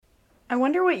I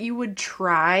wonder what you would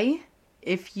try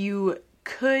if you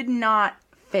could not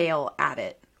fail at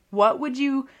it. What would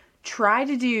you try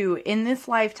to do in this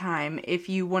lifetime if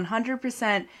you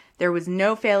 100% there was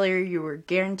no failure, you were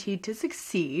guaranteed to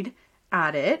succeed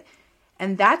at it?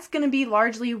 And that's going to be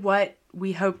largely what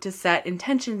we hope to set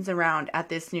intentions around at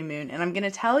this new moon. And I'm going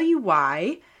to tell you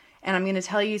why, and I'm going to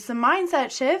tell you some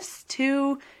mindset shifts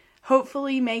to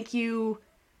hopefully make you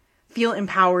feel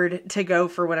empowered to go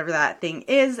for whatever that thing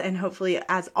is. And hopefully,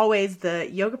 as always, the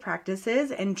yoga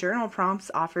practices and journal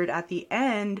prompts offered at the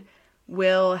end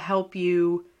will help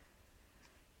you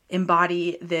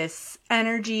embody this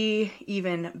energy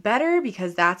even better,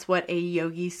 because that's what a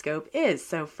Yogi Scope is.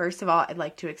 So first of all, I'd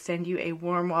like to extend you a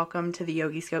warm welcome to the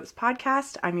Yogi Scopes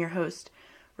podcast. I'm your host,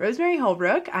 Rosemary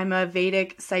Holbrook. I'm a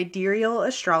Vedic sidereal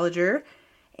astrologer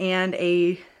and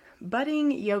a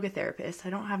budding yoga therapist.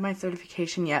 I don't have my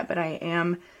certification yet, but I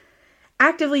am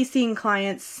actively seeing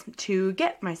clients to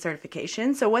get my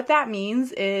certification. So what that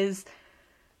means is,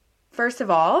 first of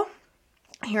all,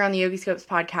 here on the Yogi Scopes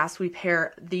podcast, we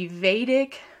pair the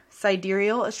Vedic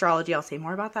sidereal astrology, I'll say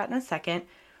more about that in a second,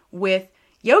 with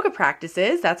yoga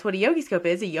practices. That's what a Yogi Scope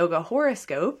is, a yoga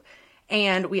horoscope.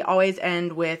 And we always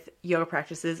end with yoga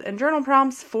practices and journal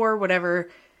prompts for whatever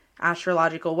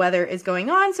astrological weather is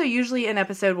going on. So usually an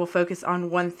episode will focus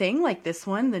on one thing, like this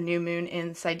one, the new moon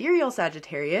in sidereal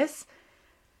Sagittarius.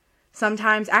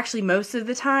 Sometimes, actually most of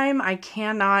the time, I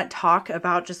cannot talk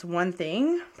about just one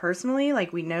thing personally.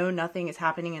 Like, we know nothing is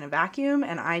happening in a vacuum,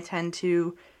 and I tend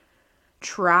to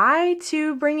try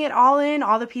to bring it all in,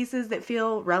 all the pieces that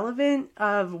feel relevant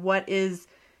of what is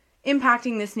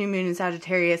impacting this new moon in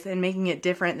Sagittarius and making it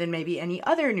different than maybe any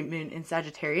other new moon in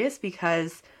Sagittarius,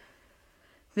 because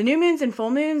the new moons and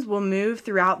full moons will move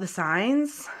throughout the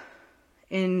signs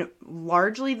in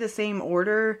largely the same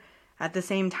order at the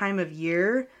same time of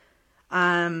year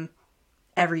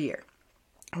every year,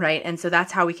 right? And so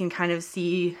that's how we can kind of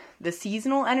see the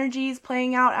seasonal energies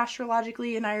playing out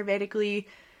astrologically and Ayurvedically.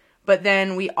 But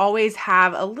then we always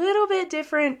have a little bit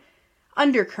different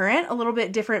undercurrent, a little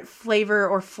bit different flavor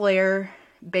or flair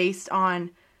based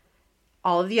on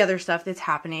all of the other stuff that's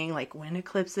happening, like when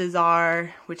eclipses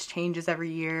are, which changes every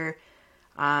year,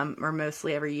 or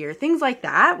mostly every year, things like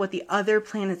that, what the other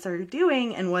planets are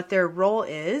doing and what their role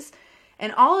is.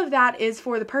 And all of that is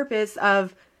for the purpose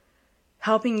of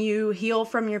helping you heal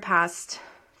from your past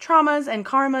traumas and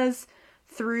karmas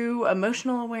through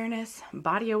emotional awareness,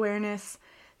 body awareness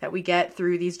that we get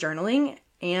through these journaling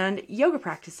and yoga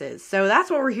practices. So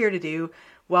that's what we're here to do.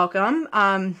 Welcome.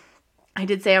 I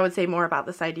did say I would say more about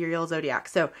the sidereal zodiac.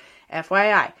 So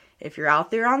FYI, if you're out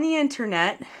there on the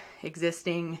internet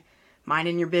existing,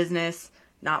 minding your business,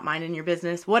 not minding your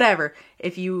business, whatever,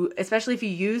 especially if you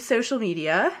use social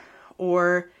media,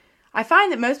 or I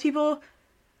find that most people,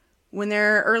 when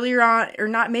they're earlier on, or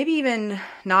not, maybe even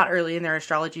not early in their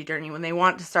astrology journey, when they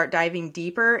want to start diving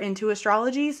deeper into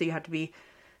astrology, so you have to be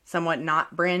somewhat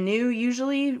not brand new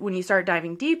usually. When you start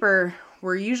diving deeper,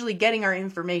 we're usually getting our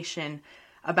information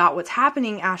about what's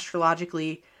happening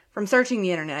astrologically from searching the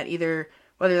internet, either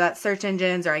whether that's search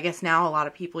engines, or I guess now a lot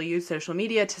of people use social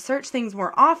media to search things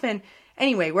more often.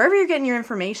 Anyway, wherever you're getting your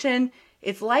information,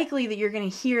 it's likely that you're going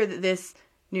to hear that this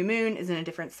new moon is in a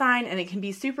different sign, and it can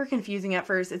be super confusing at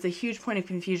first. It's a huge point of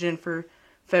confusion for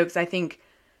folks. I think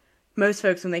most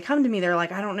folks, when they come to me, they're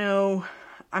like, I don't know,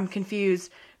 I'm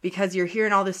confused, because you're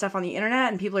hearing all this stuff on the internet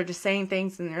and people are just saying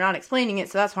things and they're not explaining it.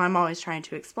 So that's why I'm always trying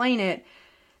to explain it,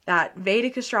 that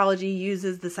Vedic astrology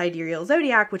uses the sidereal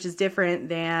zodiac, which is different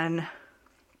than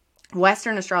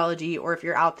Western astrology, or if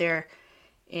you're out there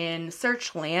in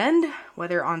search land,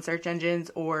 whether on search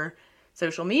engines or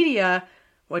social media,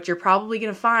 what you're probably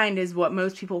going to find is what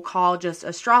most people call just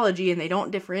astrology, and they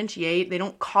don't differentiate. They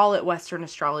don't call it Western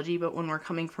astrology, but when we're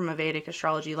coming from a Vedic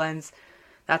astrology lens,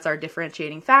 that's our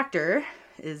differentiating factor,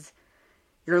 is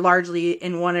you're largely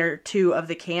in one or two of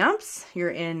the camps. You're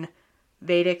in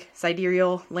Vedic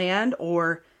sidereal land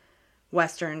or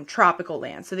Western tropical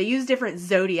land. So they use different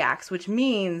zodiacs, which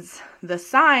means the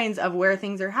signs of where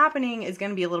things are happening is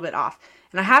going to be a little bit off.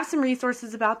 And I have some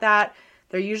resources about that.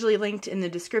 They're usually linked in the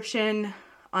description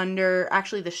under,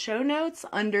 actually the show notes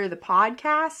under the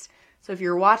podcast. So if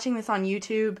you're watching this on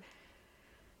YouTube,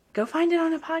 go find it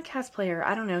on a podcast player.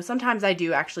 I don't know. Sometimes I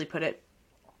do actually put it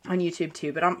on YouTube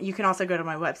too, but you can also go to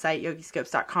my website,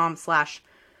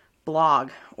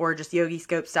 yogiscopes.com/blog, or just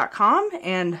yogiscopes.com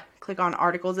and click on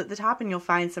articles at the top, and you'll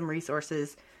find some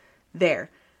resources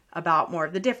there about more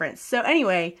of the difference. So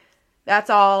anyway, that's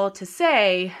all to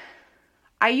say,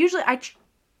 I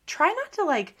try not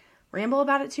to ramble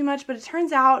about it too much, but it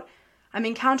turns out I'm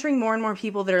encountering more and more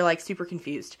people that are super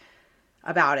confused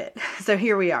about it. So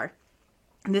here we are.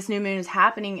 This new moon is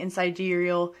happening in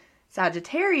sidereal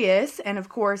Sagittarius. And of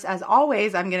course, as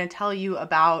always, I'm going to tell you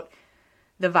about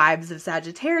the vibes of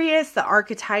Sagittarius, the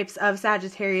archetypes of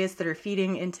Sagittarius that are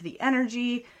feeding into the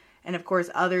energy, and of course,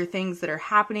 other things that are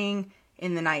happening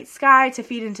in the night sky to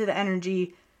feed into the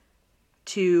energy,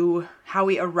 to how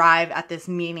we arrive at this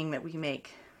meaning that we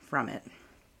make from it.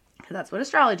 That's what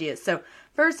astrology is. So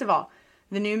first of all,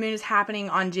 the new moon is happening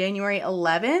on January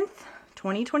 11th,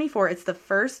 2024. It's the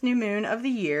first new moon of the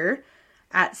year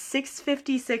at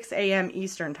 6:56 a.m.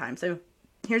 Eastern time. So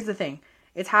here's the thing.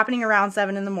 It's happening around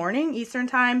 7 in the morning Eastern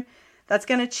time. That's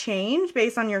going to change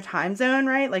based on your time zone,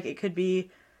 right? Like it could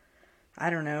be, I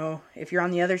don't know, if you're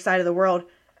on the other side of the world,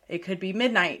 it could be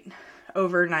midnight,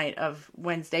 overnight of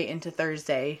Wednesday into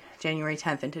Thursday, January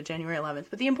 10th into January 11th.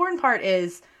 But the important part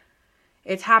is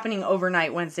it's happening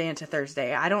overnight Wednesday into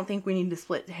Thursday. I don't think we need to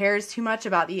split hairs too much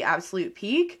about the absolute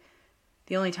peak.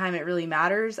 The only time it really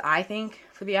matters, I think,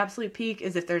 for the absolute peak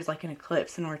is if there's like an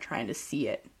eclipse and we're trying to see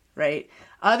it, right?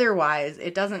 Otherwise,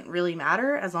 it doesn't really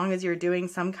matter as long as you're doing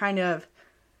some kind of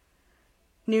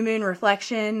new moon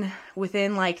reflection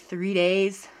within like 3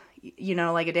 days, you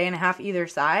know, like a day and a half either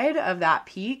side of that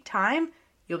peak time,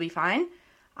 you'll be fine.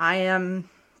 I am,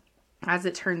 as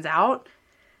it turns out,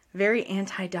 very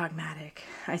anti-dogmatic,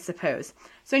 I suppose.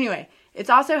 So anyway, it's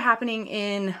also happening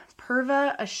in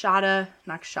Purva Ashada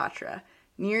Nakshatra,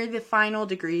 near the final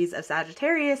degrees of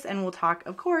Sagittarius, and we'll talk,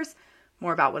 of course,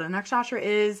 more about what a nakshatra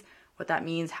is, what that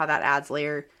means, how that adds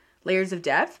layers of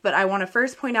depth. But I want to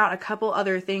first point out a couple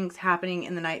other things happening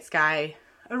in the night sky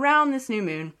around this new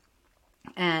moon,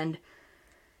 and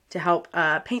to help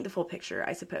paint the full picture,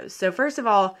 I suppose. So first of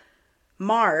all,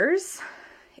 Mars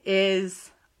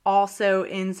is also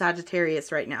in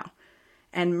Sagittarius right now.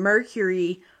 And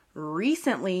Mercury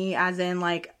recently, as in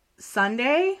like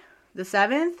Sunday, the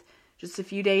 7th, just a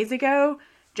few days ago,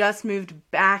 just moved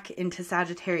back into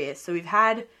Sagittarius. So we've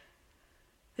had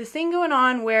this thing going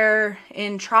on where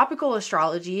in tropical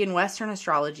astrology and Western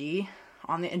astrology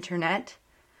on the internet,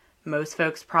 most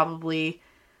folks probably,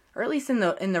 or at least in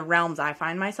the realms I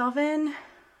find myself in,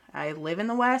 I live in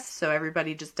the West, so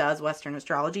everybody just does Western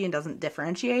astrology and doesn't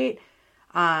differentiate.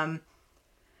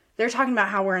 They're talking about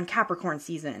how we're in Capricorn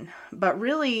season, but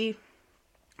really,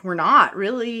 we're not.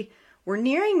 Really, we're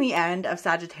nearing the end of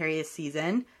Sagittarius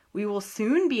season. We will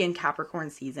soon be in Capricorn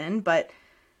season, but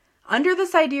under the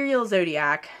sidereal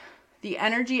zodiac, the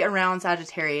energy around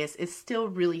Sagittarius is still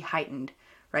really heightened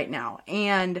right now,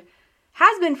 and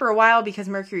has been for a while because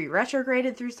Mercury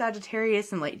retrograded through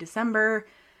Sagittarius in late December,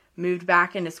 moved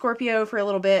back into Scorpio for a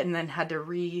little bit, and then had to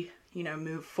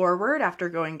move forward after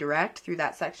going direct through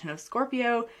that section of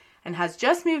Scorpio, and has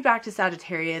just moved back to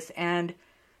Sagittarius and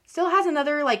still has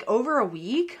another like over a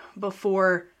week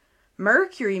before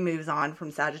Mercury moves on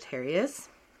from Sagittarius.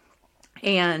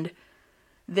 And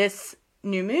this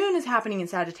new moon is happening in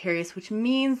Sagittarius, which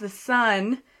means the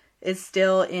sun is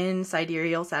still in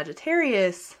sidereal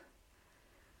Sagittarius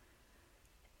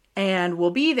and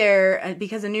will be there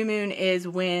because a new moon is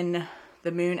when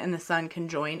the moon and the sun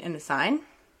conjoin in a sign.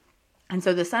 And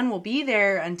so the sun will be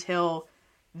there until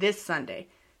this Sunday,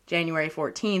 January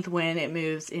 14th, when it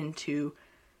moves into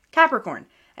Capricorn.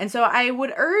 And so I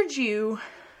would urge you,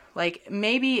 like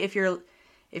maybe if you're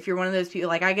one of those people,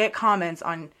 like I get comments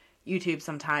on YouTube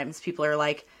sometimes, people are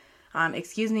like,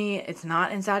 excuse me, it's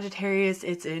not in Sagittarius,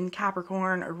 it's in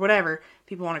Capricorn or whatever.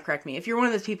 People want to correct me. If you're one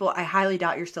of those people, I highly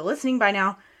doubt you're still listening by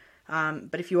now.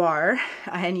 But if you are,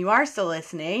 and you are still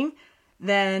listening,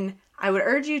 then I would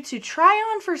urge you to try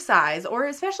on for size, or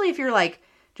especially if you're like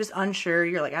just unsure,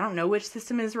 you're like, I don't know which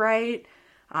system is right.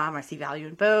 I see value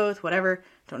in both, whatever.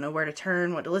 Don't know where to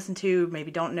turn, what to listen to,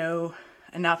 maybe don't know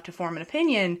enough to form an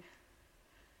opinion.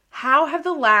 How have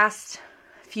the last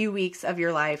few weeks of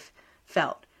your life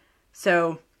felt?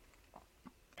 So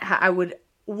I would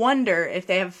wonder if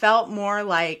they have felt more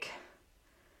like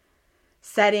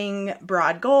setting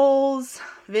broad goals,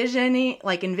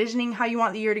 envisioning how you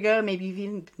want the year to go, maybe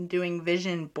even doing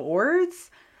vision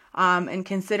boards, and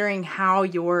considering how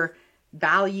your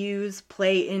values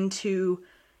play into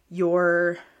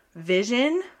your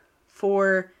vision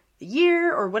for the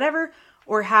year or whatever,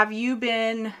 or have you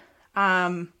been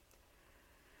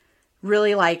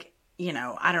really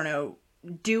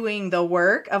doing the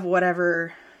work of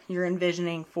whatever you're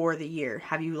envisioning for the year?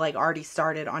 Have you already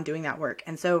started on doing that work?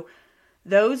 And so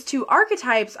those two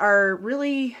archetypes are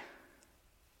really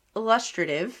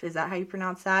illustrative. Is that how you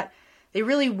pronounce that? They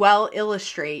really well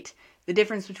illustrate the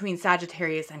difference between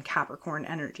Sagittarius and Capricorn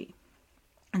energy.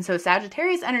 And so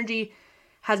Sagittarius energy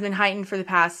has been heightened for the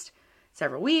past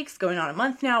several weeks, going on a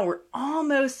month now. We're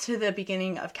almost to the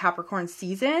beginning of Capricorn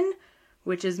season,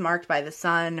 which is marked by the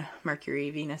Sun, Mercury,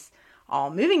 Venus, all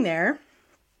moving there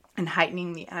and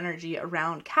heightening the energy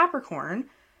around Capricorn.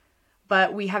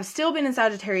 But we have still been in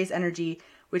Sagittarius energy,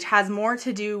 which has more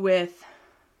to do with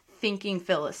thinking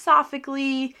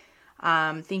philosophically,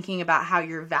 thinking about how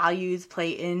your values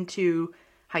play into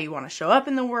how you want to show up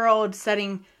in the world,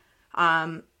 setting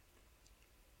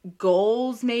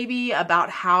goals maybe about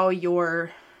how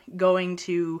you're going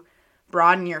to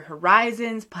broaden your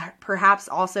horizons, perhaps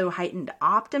also heightened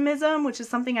optimism, which is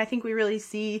something I think we really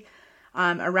see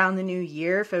around the new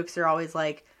year. Folks are always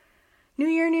like, new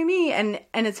year, new me. And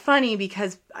it's funny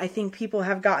because I think people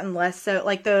have gotten less so,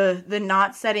 like the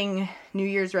not setting New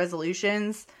Year's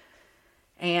resolutions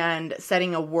and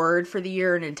setting a word for the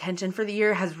year, an intention for the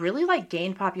year has really like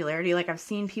gained popularity. Like I've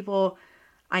seen people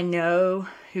I know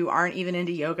who aren't even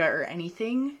into yoga or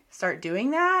anything start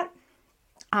doing that.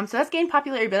 So that's gained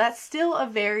popularity, but that's still a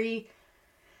very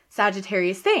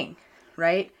Sagittarius thing,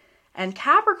 right? And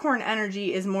Capricorn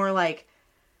energy is more like,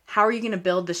 how are you going to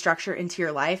build the structure into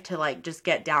your life to like just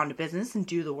get down to business and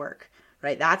do the work,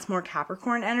 right? That's more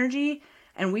Capricorn energy.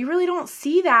 And we really don't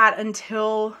see that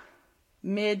until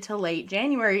mid to late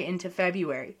January into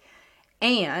February.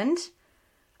 And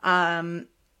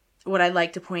what I'd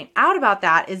like to point out about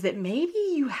that is that maybe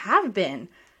you have been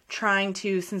trying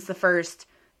to, since the first,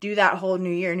 do that whole new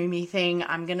year, new me thing.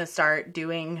 I'm going to start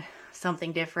doing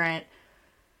something different.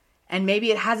 And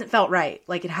maybe it hasn't felt right.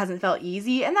 Like it hasn't felt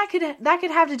easy. And that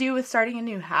could have to do with starting a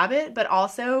new habit, but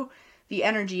also the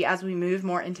energy as we move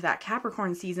more into that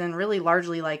Capricorn season, really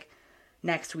largely like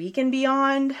next week and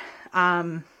beyond,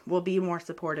 will be more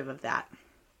supportive of that.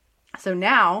 So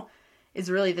now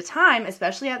is really the time,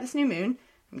 especially at this new moon.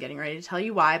 I'm getting ready to tell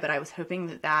you why, but I was hoping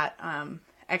that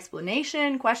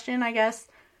explanation, question, I guess,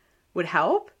 would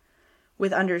help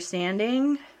with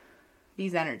understanding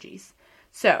these energies.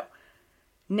 So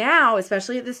now,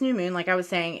 especially at this new moon, like I was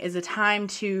saying, is a time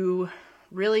to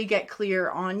really get clear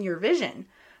on your vision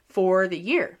for the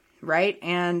year, right?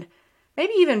 And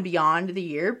maybe even beyond the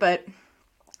year, but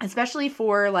especially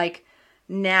for like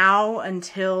now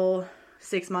until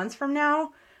 6 months from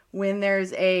now, when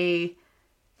there's a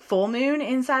full moon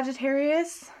in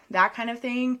Sagittarius, that kind of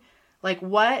thing. Like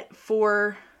what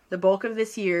for the bulk of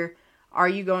this year are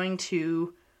you going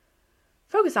to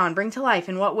focus on, bring to life?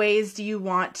 In what ways do you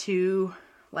want to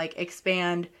like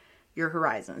expand your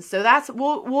horizons? So that's,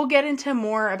 we'll get into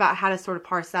more about how to sort of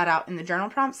parse that out in the journal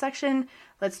prompt section.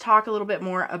 Let's talk a little bit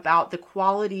more about the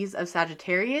qualities of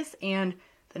Sagittarius and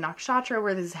the nakshatra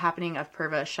where this is happening of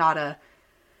Purvashada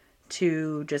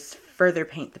to just further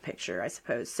paint the picture, I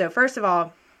suppose. So first of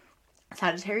all,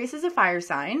 Sagittarius is a fire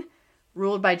sign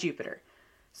ruled by Jupiter.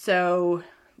 So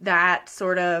that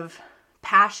sort of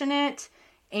passionate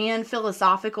and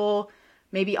philosophical,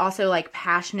 maybe also like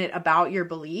passionate about your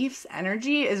beliefs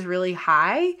energy is really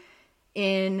high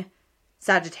in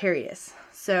Sagittarius.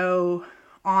 So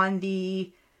on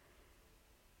the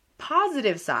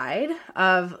positive side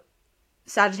of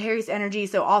Sagittarius energy,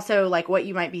 so also like what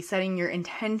you might be setting your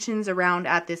intentions around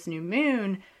at this new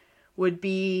moon would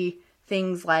be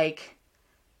things like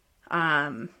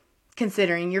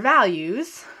considering your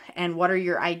values and what are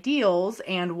your ideals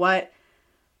and what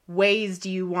ways do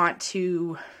you want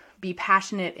to be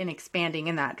passionate in expanding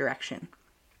in that direction,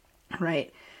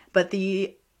 right? But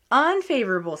the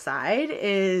unfavorable side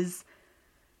is,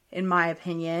 in my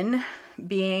opinion,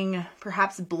 being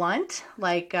perhaps blunt,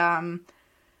 like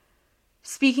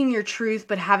speaking your truth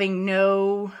but having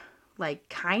no like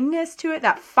kindness to it,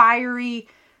 that fiery.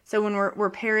 So when we're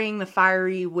pairing the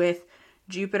fiery with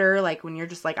Jupiter, like when you're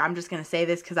just like, I'm just going to say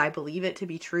this because I believe it to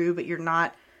be true, but you're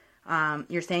not,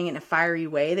 you're saying it in a fiery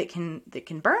way that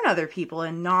can burn other people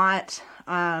and not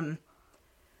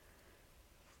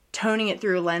toning it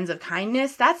through a lens of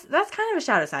kindness. That's kind of a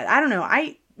shadow side. I don't know.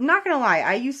 I'm not going to lie.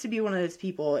 I used to be one of those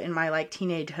people in my like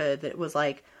teenagehood that was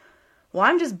like, well,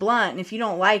 I'm just blunt. And if you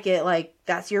don't like it, like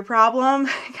that's your problem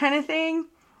kind of thing,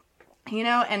 you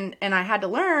know? And I had to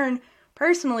learn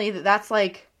personally that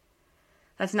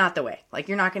that's not the way. Like,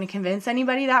 you're not going to convince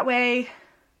anybody that way.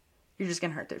 You're just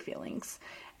going to hurt their feelings.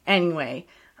 Anyway,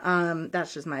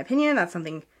 that's just my opinion. That's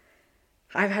something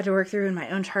I've had to work through in my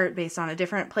own chart based on a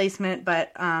different placement.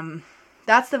 But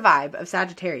that's the vibe of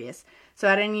Sagittarius. So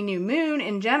at any new moon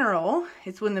in general,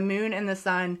 it's when the moon and the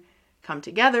sun come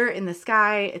together in the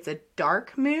sky. It's a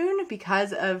dark moon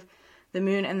because of the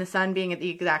moon and the sun being at the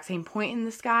exact same point in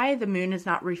the sky. The moon is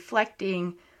not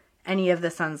reflecting any of the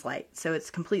sun's light. So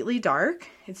it's completely dark.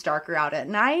 It's darker out at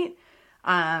night.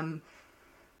 An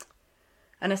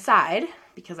aside,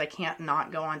 because I can't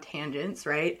not go on tangents,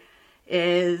 right,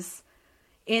 is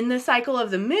in the cycle of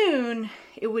the moon,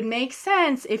 it would make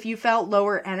sense if you felt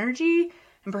lower energy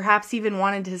and perhaps even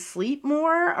wanted to sleep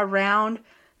more around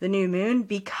the new moon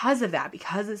because of that,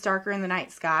 because it's darker in the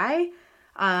night sky.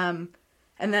 And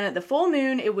then at the full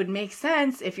moon, it would make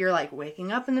sense if you're like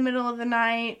waking up in the middle of the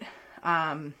night,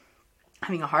 having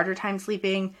a harder time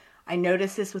sleeping. I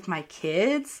notice this with my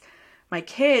kids. My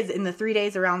kids in the 3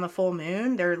 days around the full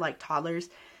moon, they're like toddlers,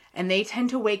 and they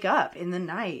tend to wake up in the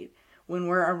night when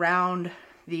we're around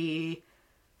the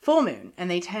full moon, and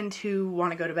they tend to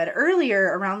want to go to bed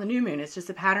earlier around the new moon. It's just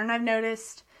a pattern I've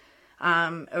noticed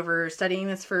over studying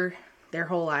this for their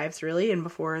whole lives, really, and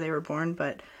before they were born,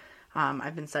 but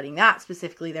I've been studying that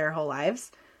specifically their whole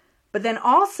lives. But then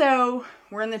also,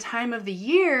 we're in the time of the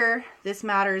year, this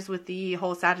matters with the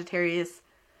whole Sagittarius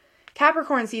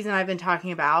Capricorn season I've been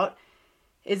talking about,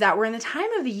 is that we're in the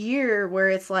time of the year where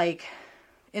it's like,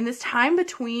 in this time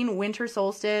between winter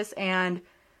solstice and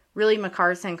really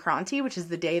Makar Sankranti, which is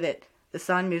the day that the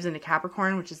sun moves into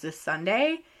Capricorn, which is this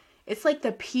Sunday, it's like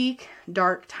the peak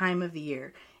dark time of the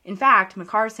year. In fact,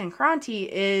 Makar Sankranti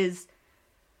is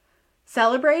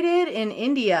celebrated in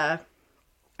India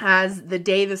as the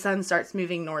day the sun starts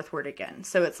moving northward again.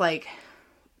 So it's like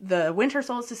the winter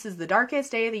solstice is the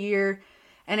darkest day of the year,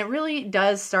 and it really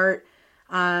does start,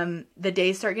 the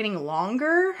days start getting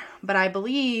longer, but I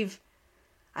believe,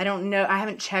 I don't know, I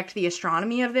haven't checked the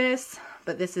astronomy of this,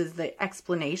 but this is the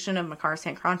explanation of Makar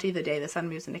Sankranti, the day the sun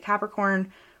moves into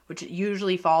Capricorn, which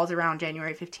usually falls around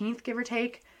January 15th, give or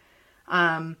take,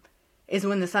 is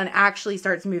when the sun actually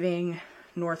starts moving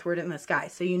northward in the sky.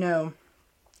 So, you know,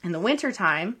 in the winter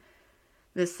time,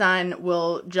 the sun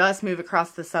will just move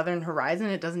across the southern horizon.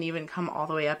 It doesn't even come all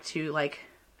the way up to like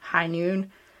high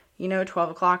noon, 12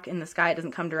 o'clock in the sky. It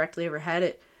doesn't come directly overhead.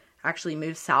 It actually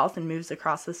moves south and moves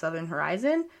across the southern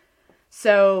horizon.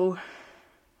 So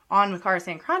on Makar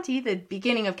Sankranti, the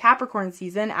beginning of Capricorn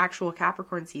season, actual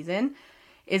Capricorn season,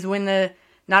 is when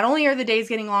not only are the days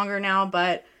getting longer now,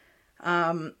 but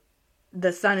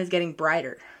the sun is getting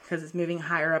brighter because it's moving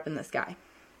higher up in the sky,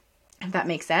 if that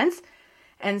makes sense.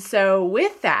 And so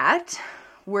with that,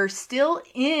 we're still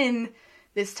in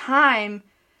this time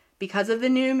because of the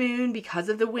new moon, because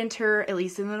of the winter, at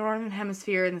least in the northern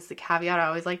hemisphere. And this is a caveat I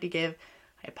always like to give.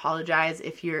 I apologize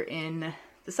if you're in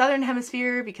the southern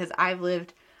hemisphere, because I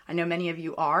know many of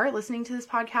you are listening to this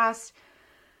podcast.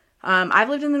 I've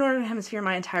lived in the northern hemisphere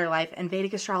my entire life, and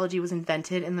Vedic astrology was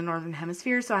invented in the northern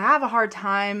hemisphere. So I have a hard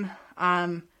time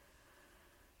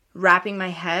wrapping my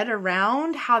head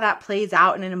around how that plays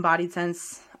out in an embodied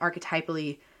sense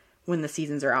archetypally when the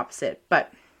seasons are opposite.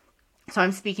 But so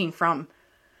I'm speaking from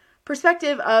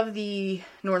perspective of the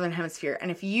northern hemisphere.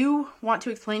 And if you want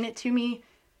to explain it to me,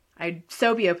 I'd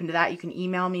so be open to that. You can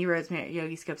email me,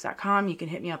 rosemary@yogiscopes.com. You can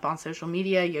hit me up on social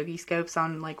media, Yogiscopes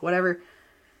on like whatever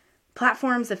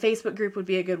platforms. The Facebook group would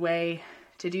be a good way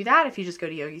to do that. If you just go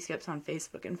to Yogiscopes on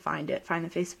Facebook and find the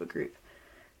Facebook group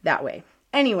that way.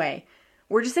 Anyway,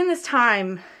 we're just in this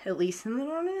time, at least in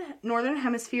the northern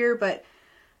hemisphere, but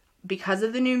because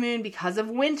of the new moon, because of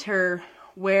winter,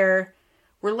 where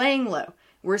we're laying low.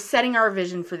 We're setting our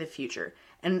vision for the future.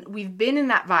 And we've been in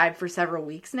that vibe for several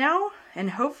weeks now. And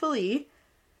hopefully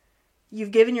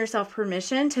you've given yourself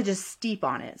permission to just stew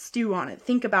on it,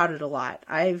 think about it a lot.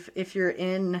 If you're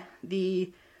in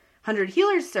the 100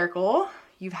 Healers Circle,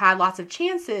 you've had lots of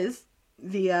chances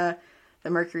via the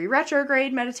Mercury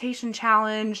Retrograde Meditation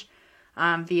Challenge,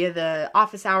 via the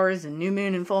office hours and new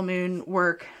moon and full moon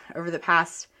work over the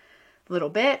past little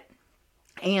bit,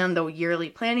 and the yearly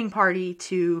planning party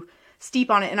to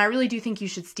steep on it. And I really do think you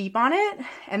should steep on it.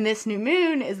 And this new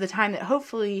moon is the time that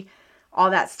hopefully all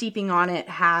that steeping on it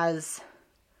has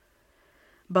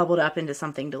bubbled up into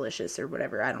something delicious or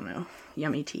whatever. I don't know.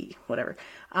 Yummy tea, whatever.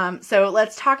 So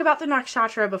let's talk about the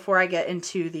nakshatra before I get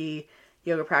into the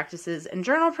yoga practices and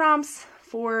journal prompts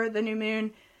for the new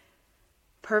moon.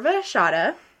 Purva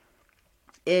Ashada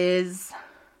is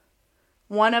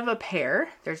one of a pair.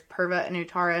 There's Purva and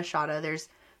Uttara Ashada. There's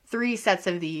 3 sets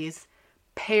of these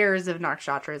pairs of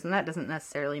nakshatras, and that doesn't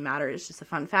necessarily matter. It's just a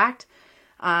fun fact.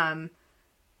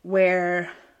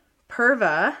 Where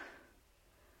Purva,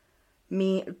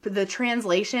 the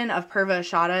translation of Purva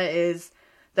Ashada is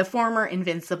the former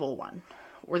invincible one,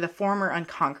 or the former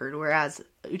unconquered, whereas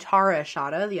Uttara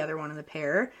Ashada, the other one in the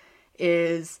pair,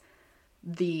 is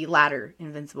the latter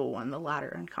invincible one, the latter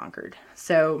unconquered.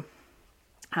 So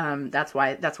that's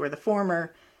where the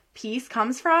former piece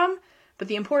comes from. But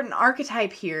the important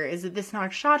archetype here is that this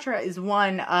nakshatra is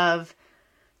one of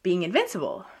being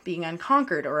invincible, being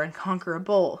unconquered or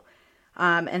unconquerable.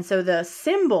 And so the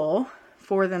symbol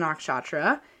for the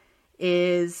nakshatra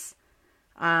is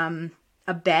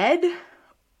a bed,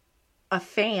 a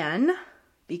fan,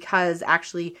 because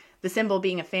actually the symbol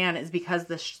being a fan is because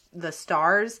the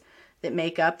stars that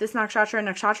make up this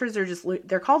nakshatras are just,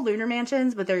 they're called lunar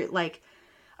mansions, but they're like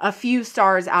a few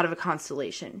stars out of a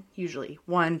constellation, usually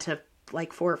 1 to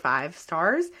like 4 or 5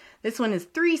 stars. This one is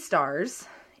 3 stars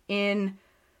in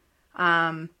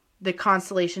the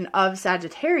constellation of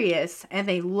Sagittarius, and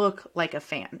they look like a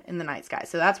fan in the night sky.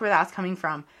 So that's where that's coming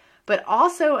from. But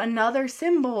also another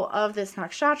symbol of this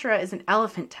nakshatra is an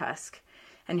elephant tusk.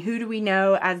 And who do we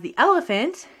know as the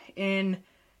elephant in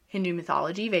Hindu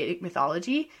mythology, Vedic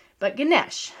mythology, but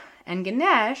Ganesh. And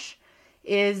Ganesh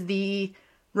is the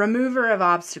remover of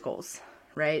obstacles,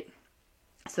 right?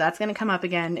 So that's going to come up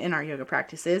again in our yoga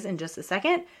practices in just a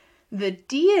second. The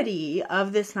deity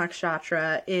of this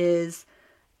nakshatra is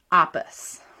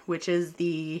Apis, which is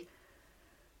the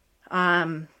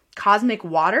cosmic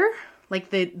water, like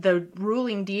the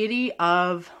ruling deity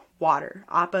of water.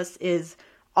 Apis is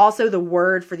also the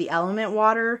word for the element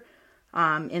water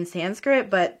in Sanskrit,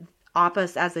 but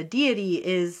Apis as a deity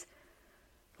is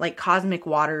like cosmic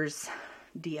waters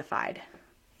deified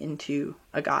into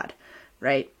a god,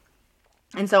 right?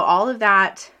 And so all of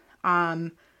that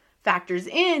factors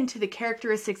into the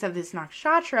characteristics of this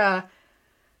nakshatra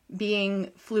being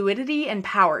fluidity and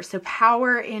power. So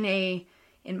power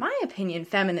in my opinion,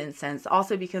 feminine sense,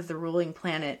 also because the ruling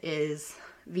planet is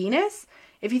Venus.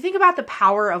 If you think about the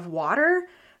power of water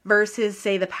versus,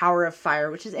 say, the power of fire,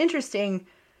 which is interesting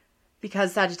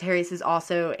because Sagittarius is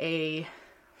also a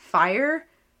fire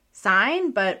sign,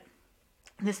 but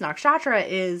this nakshatra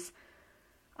is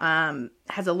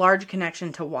has a large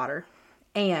connection to water.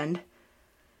 And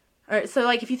so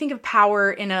like if you think of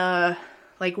power in a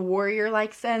like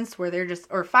warrior-like sense where they're just,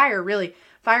 or fire really,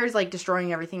 fire is like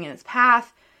destroying everything in its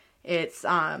path. It's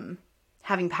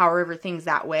having power over things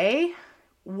that way.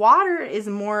 Water is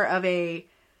more of a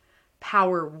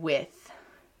power with,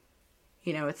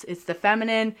 you know, it's the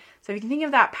feminine. So if you can think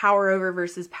of that power over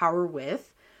versus power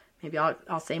with, maybe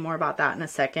I'll say more about that in a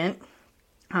second.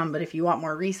 But if you want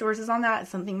more resources on that, it's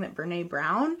something that Brene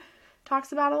Brown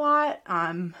talks about a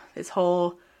lot. This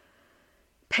whole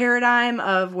paradigm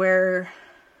of where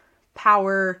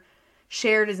power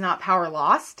shared is not power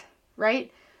lost,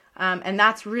 right? And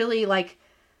that's really like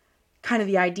kind of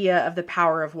the idea of the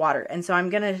power of water. And so I'm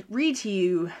going to read to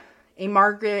you a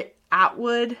Margaret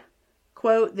Atwood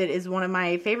quote that is one of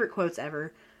my favorite quotes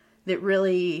ever that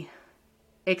really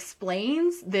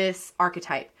explains this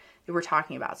archetype that we're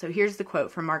talking about. So here's the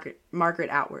quote from Margaret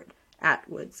Atwood.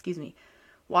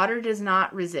 Water does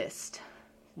not resist.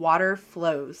 Water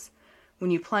flows. When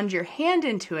you plunge your hand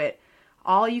into it,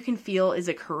 all you can feel is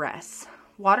a caress.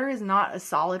 Water is not a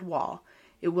solid wall.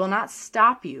 It will not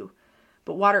stop you,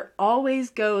 but water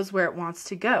always goes where it wants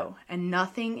to go, and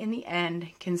nothing in the end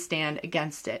can stand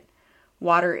against it.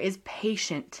 Water is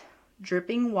patient.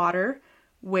 Dripping water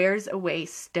wears away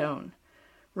stone.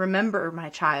 Remember, my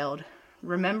child,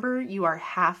 remember you are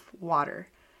half water.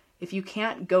 If you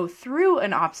can't go through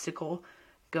an obstacle,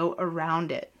 go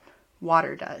around it.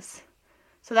 Water does.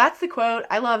 So that's the quote.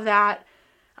 I love that.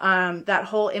 That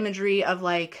whole imagery of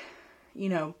like, you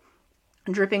know,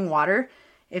 dripping water.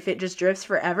 If it just drips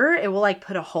forever, it will like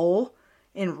put a hole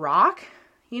in rock,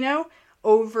 you know,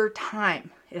 over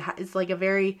time. It's like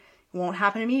it won't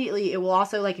happen immediately. It will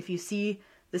also, like if you see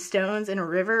the stones in a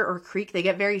river or creek, they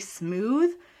get very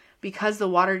smooth because the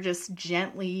water just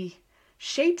gently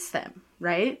shapes them,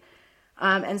 right?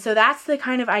 And so that's the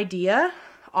kind of idea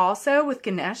also with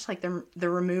Ganesh, like the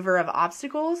remover of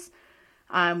obstacles,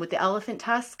 with the elephant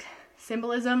tusk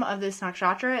symbolism of this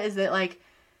nakshatra is that like,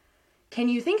 can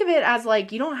you think of it as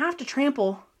like, you don't have to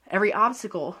trample every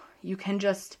obstacle. You can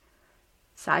just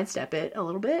sidestep it a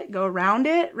little bit, go around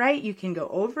it, right? You can go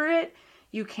over it.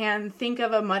 You can think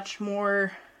of a much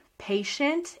more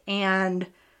patient and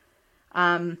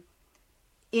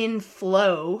in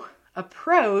flow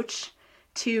approach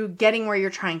to getting where you're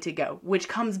trying to go, which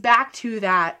comes back to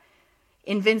that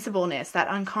invincibleness, that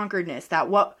unconqueredness, that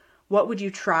what would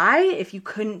you try if you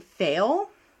couldn't fail?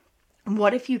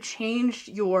 What if you changed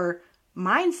your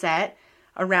mindset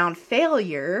around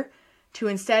failure to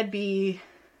instead be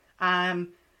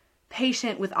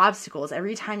patient with obstacles?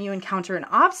 Every time you encounter an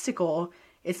obstacle,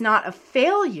 it's not a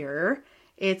failure,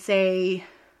 it's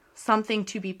something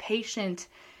to be patient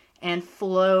and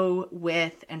flow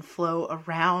with and flow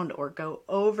around or go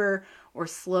over or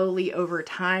slowly over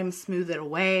time smooth it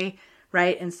away,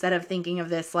 right? Instead of thinking of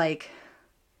this like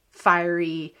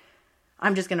fiery,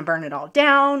 I'm just going to burn it all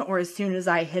down, or as soon as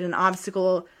I hit an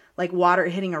obstacle, like water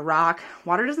hitting a rock,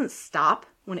 water doesn't stop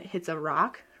when it hits a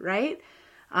rock, right?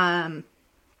 And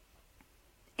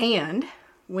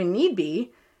when need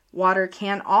be, water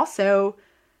can also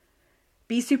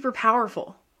be super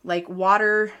powerful. Like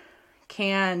water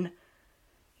can,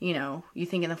 you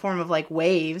think in the form of like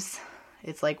waves,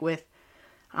 it's like with,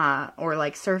 or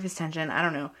like surface tension. I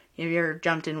don't know. Have you ever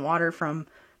jumped in water from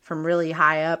really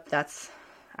high up? That's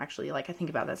actually like, I think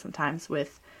about that sometimes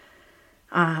with,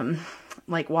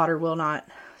 like water will not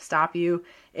stop you.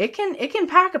 It can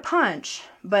pack a punch,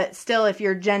 but still if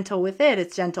you're gentle with it,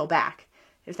 it's gentle back,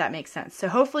 if that makes sense. So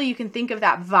hopefully you can think of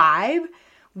that vibe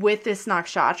with this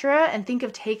nakshatra and think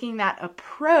of taking that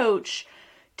approach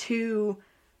to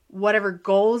whatever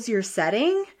goals you're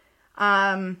setting,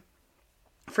 for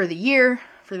the year,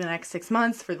 for the next 6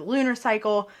 months, for the lunar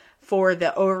cycle, for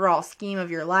the overall scheme of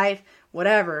your life,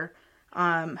 whatever.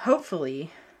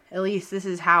 Hopefully, at least this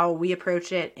is how we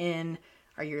approach it in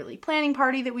our yearly planning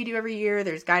party that we do every year.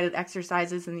 There's guided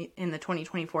exercises in the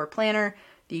 2024 planner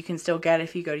that you can still get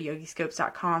if you go to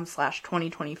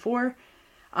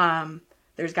yogiscopes.com/2024.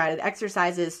 There's guided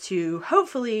exercises to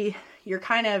hopefully you're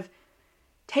kind of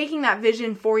taking that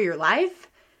vision for your life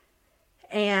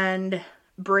and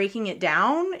breaking it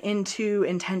down into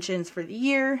intentions for the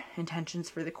year, intentions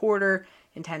for the quarter,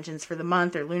 intentions for the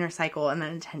month or lunar cycle, and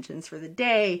then intentions for the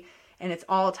day. And it's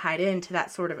all tied into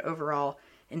that sort of overall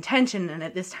intention. And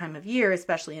at this time of year,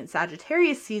 especially in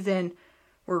Sagittarius season,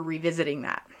 we're revisiting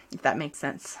that, if that makes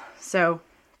sense. So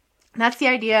that's the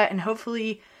idea. And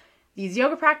hopefully these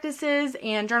yoga practices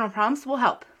and journal prompts will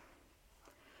help.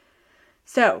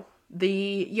 So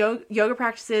the yoga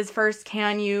practices, first,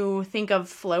 can you think of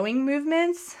flowing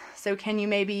movements? So can you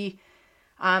maybe,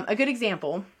 a good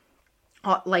example,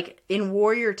 like in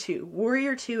Warrior 2.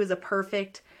 Warrior 2 is a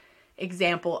perfect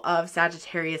example of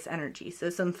Sagittarius energy. So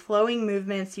some flowing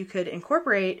movements you could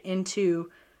incorporate into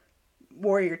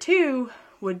Warrior 2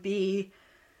 would be,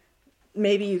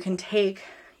 maybe you can take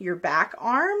your back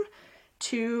arm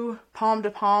to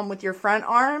palm with your front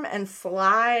arm and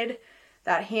slide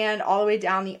that hand all the way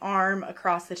down the arm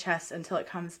across the chest until it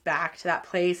comes back to that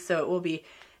place. So it will be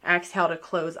exhale to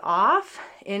close off.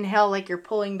 Inhale like you're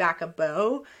pulling back a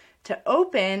bow to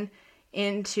open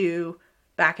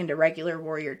back into regular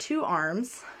Warrior 2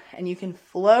 arms. And you can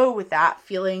flow with that,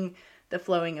 feeling the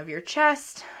flowing of your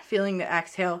chest, feeling the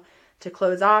exhale to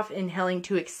close off, inhaling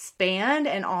to expand,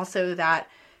 and also that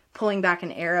pulling back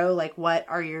an arrow, like what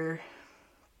are your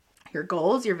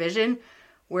goals, your vision,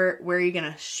 where are you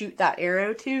going to shoot that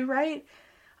arrow to, right?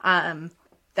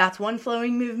 That's one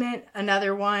flowing movement.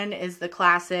 Another one is the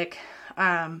classic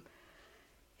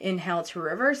inhale to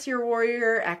reverse your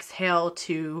warrior, exhale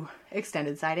to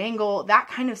extended side angle, that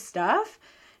kind of stuff.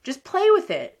 Just play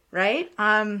with it, right?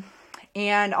 And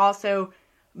also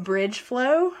bridge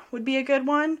flow would be a good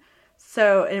one.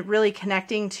 So it really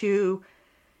connecting to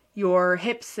your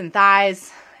hips and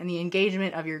thighs and the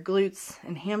engagement of your glutes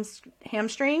and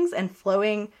hamstrings and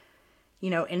flowing,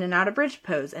 in and out of bridge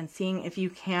pose and seeing if you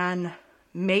can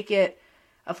make it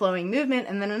a flowing movement.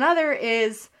 And then another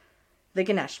is the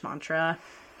Ganesh mantra,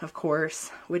 of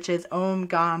course, which is Om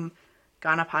Gam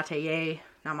Ganapataye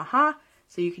Namaha.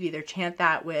 So you could either chant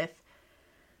that with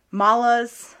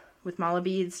malas, with mala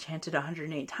beads, chanted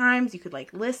 108 times. You could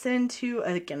listen to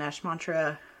a Ganesh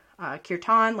mantra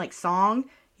kirtan, song.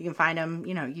 You can find them,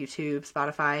 YouTube,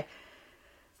 Spotify,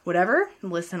 whatever.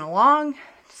 Listen along,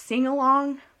 sing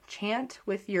along, chant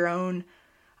with your own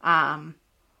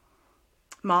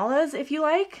malas if you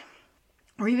like,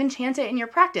 or even chant it in your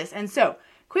practice. And so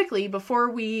quickly,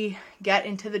 before we get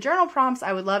into the journal prompts,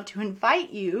 I would love to invite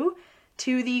you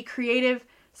to the Creative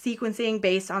Sequencing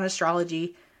Based on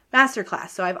Astrology Masterclass.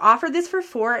 So I've offered this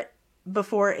before.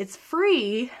 It's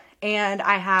free, and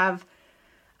I have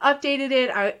updated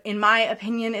it. In my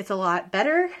opinion, it's a lot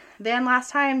better than last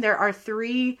time. There are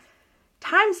 3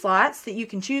 time slots that you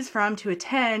can choose from to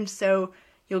attend. So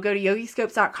you'll go to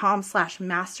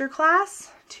yogiscopes.com/masterclass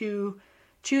to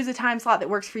choose a time slot that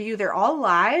works for you. They're all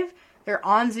live. They're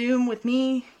on Zoom with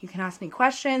me. You can ask me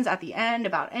questions at the end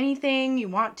about anything you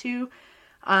want to.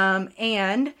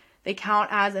 And they count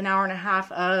as an hour and a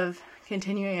half of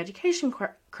continuing education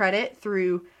credit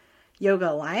through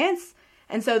Yoga Alliance.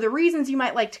 And so the reasons you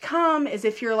might like to come is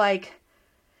if you're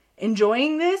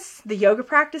enjoying the yoga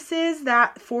practices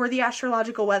that for the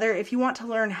astrological weather, if you want to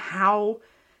learn how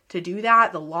to do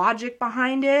that, the logic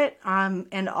behind it.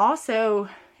 And also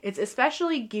it's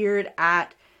especially geared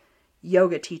at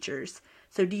yoga teachers.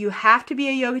 So do you have to be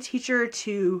a yoga teacher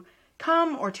to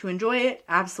come or to enjoy it?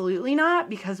 Absolutely not,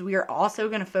 because we are also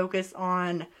going to focus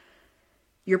on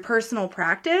your personal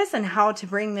practice and how to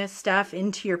bring this stuff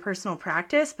into your personal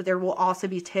practice. But there will also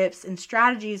be tips and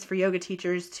strategies for yoga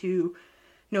teachers to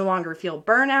no longer feel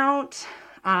burnout,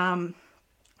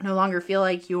 No longer feel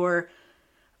like you're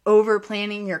over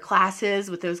planning your classes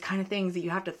with those kind of things that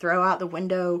you have to throw out the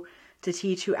window to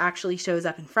teach who actually shows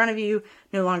up in front of you.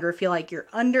 No longer feel like you're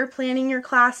under planning your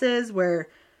classes, where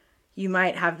you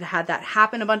might have had that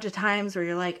happen a bunch of times where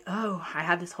you're like, oh, I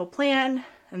had this whole plan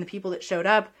and the people that showed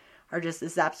up are just,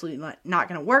 this is absolutely not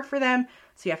going to work for them.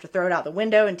 So you have to throw it out the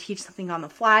window and teach something on the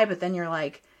fly. But then you're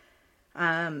like,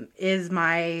 is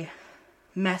my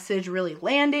message really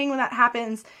landing when that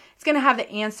happens? It's going to have the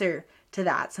answer to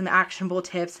that, some actionable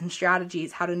tips and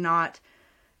strategies how to not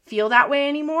feel that way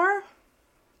anymore.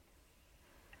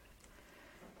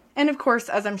 And of course,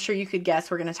 as I'm sure you could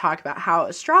guess, we're going to talk about how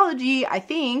astrology, I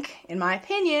think, in my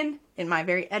opinion, in my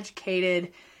very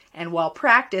educated and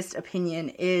well-practiced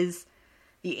opinion, is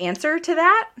the answer to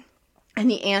that,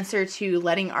 and the answer to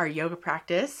letting our yoga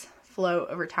practice flow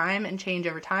over time and change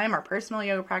over time, our personal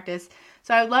yoga practice.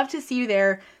 So I would love to see you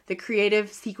there. The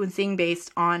creative sequencing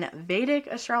based on Vedic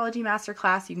astrology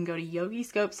masterclass. You can go to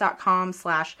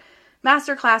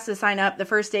yogiscopes.com/masterclass to sign up. The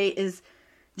first date is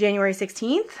January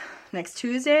 16th, next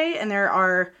Tuesday, and there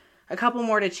are a couple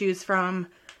more to choose from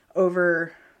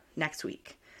over next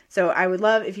week. So I would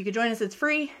love if you could join us. It's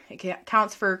free. It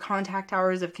counts for contact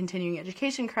hours of continuing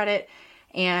education credit,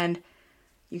 and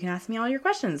you can ask me all your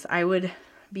questions. I would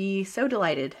be so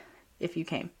delighted if you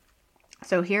came.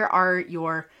 So here are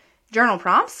your journal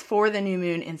prompts for the new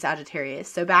moon in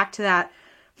Sagittarius. So back to that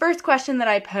first question that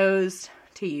I posed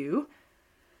to you.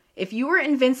 If you were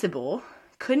invincible,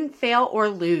 couldn't fail or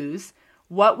lose,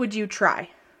 what would you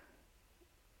try?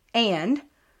 And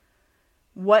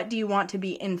what do you want to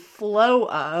be in flow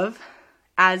of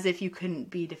as if you couldn't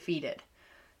be defeated?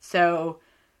 So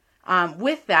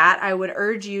with that, I would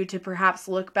urge you to perhaps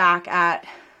look back at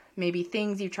maybe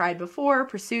things you've tried before,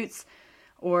 pursuits,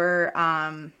 or,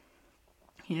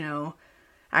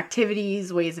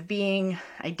 activities, ways of being,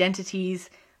 identities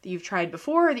that you've tried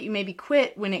before that you maybe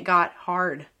quit when it got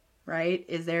hard, right?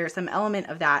 Is there some element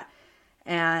of that?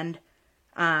 And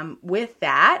with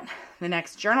that, the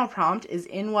next journal prompt is,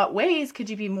 in what ways could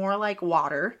you be more like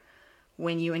water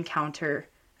when you encounter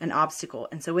an obstacle?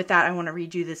 And so with that, I want to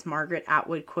read you this Margaret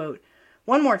Atwood quote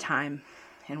one more time,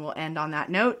 and we'll end on that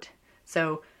note.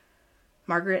 So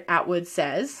Margaret Atwood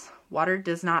says, "Water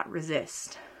does not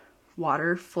resist.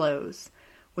 Water flows.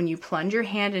 When you plunge your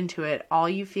hand into it, all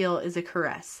you feel is a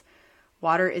caress.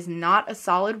 Water is not a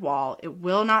solid wall. It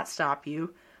will not stop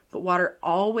you, but water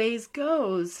always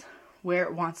goes where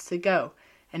it wants to go,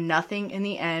 and nothing in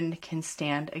the end can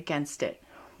stand against it.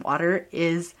 Water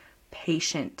is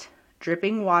patient.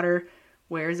 Dripping water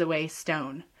wears away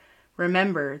stone.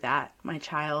 Remember that, my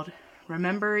child.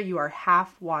 Remember you are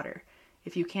half water.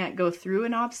 If you can't go through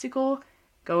an obstacle,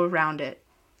 go around it.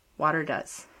 Water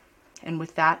does." And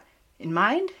with that in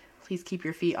mind, please keep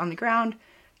your feet on the ground,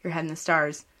 your head in the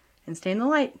stars, and stay in the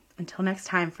light. Until next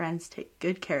time, friends, take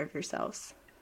good care of yourselves.